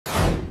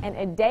And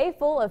a day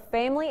full of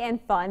family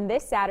and fun.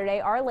 This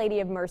Saturday, Our Lady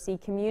of Mercy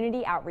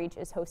Community Outreach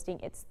is hosting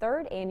its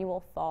 3rd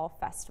annual Fall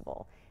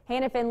Festival.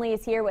 Hannah Finley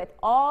is here with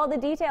all the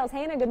details.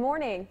 Hannah, good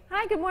morning.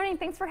 Hi, good morning.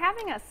 Thanks for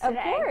having us today.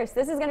 Of course.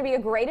 This is going to be a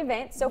great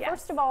event. So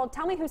first of all,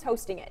 tell me who's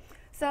hosting it.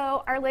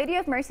 So Our Lady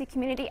of Mercy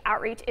Community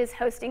Outreach is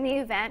hosting the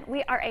event.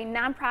 We are a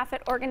nonprofit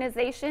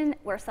organization.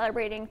 We're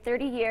celebrating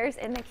 30 years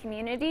in the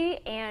community,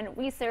 and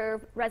we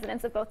serve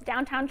residents of both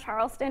downtown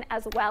Charleston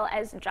as well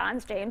as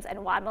Johns, James, and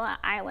Wadmalaw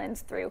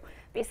Islands through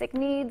basic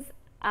needs,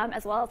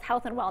 as well as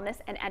health and wellness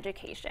and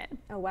education.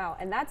 Oh, wow.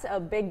 And that's a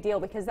big deal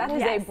because that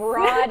is a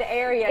broad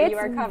area you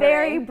are covering. It's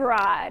very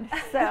broad,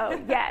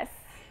 so yes.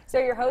 So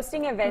you're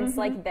hosting events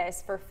like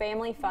this for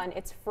family fun.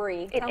 It's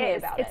free. Tell me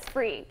about it. It's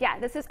free. Yeah,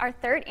 this is our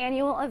 3rd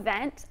annual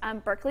event.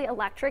 Berkeley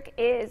Electric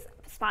is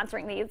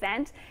sponsoring the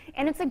event,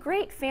 and it's a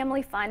great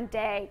family fun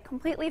day,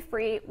 completely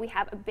free. We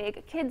have a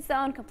big kids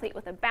zone complete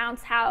with a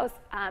bounce house,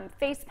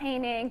 face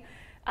painting,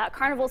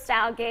 carnival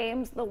style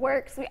games, the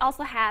works. We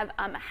also have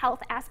a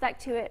health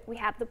aspect to it. We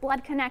have the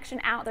blood connection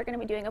out. They're going to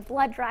be doing a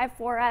blood drive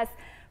for us.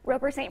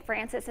 Roper St.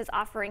 Francis is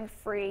offering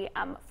free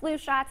flu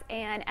shots,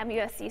 and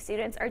MUSC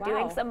students are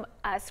doing some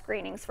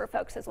screenings for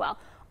folks as well.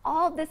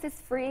 All of this is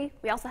free.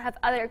 We also have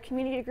other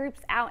community groups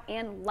out,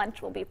 and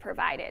lunch will be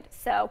provided.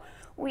 So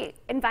we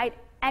invite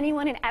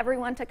anyone and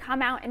everyone to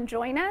come out and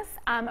join us.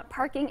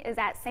 Parking is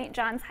at St.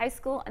 John's High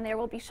School, and there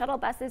will be shuttle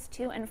buses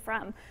to and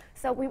from.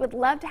 So we would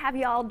love to have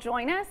you all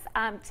join us.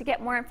 To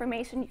get more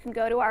information, you can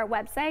go to our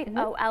website,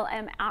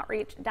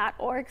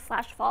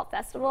 olmoutreach.org/fall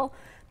festival,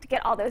 to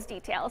get all those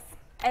details.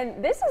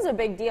 And this is a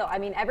big deal. I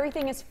mean,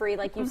 everything is free,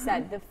 like you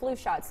said, the flu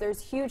shots, there's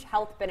huge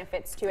health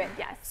benefits to it.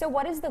 Yes. So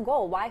what is the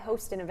goal? Why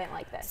host an event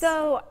like this?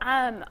 So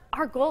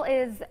our goal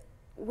is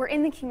we're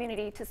in the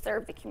community to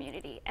serve the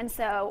community. And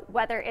so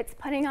whether it's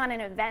putting on an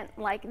event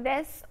like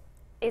this,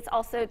 it's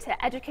also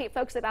to educate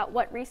folks about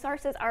what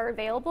resources are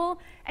available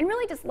and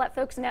really just let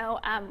folks know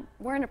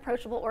we're an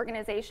approachable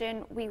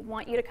organization. We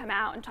want you to come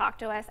out and talk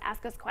to us,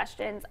 ask us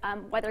questions,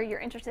 whether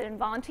you're interested in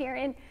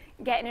volunteering,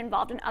 getting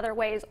involved in other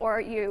ways, or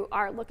you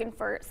are looking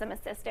for some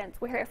assistance.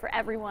 We're here for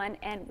everyone,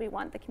 and we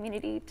want the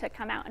community to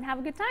come out and have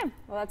a good time.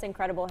 Well, that's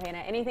incredible, Hannah.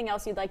 Anything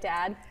else you'd like to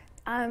add?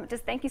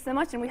 Just thank you so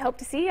much, and we hope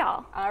to see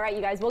y'all. All right,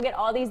 you guys, we'll get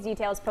all these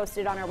details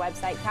posted on our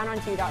website,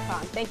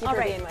 counton2.com. Thank you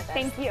for being with us.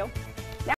 Thank you.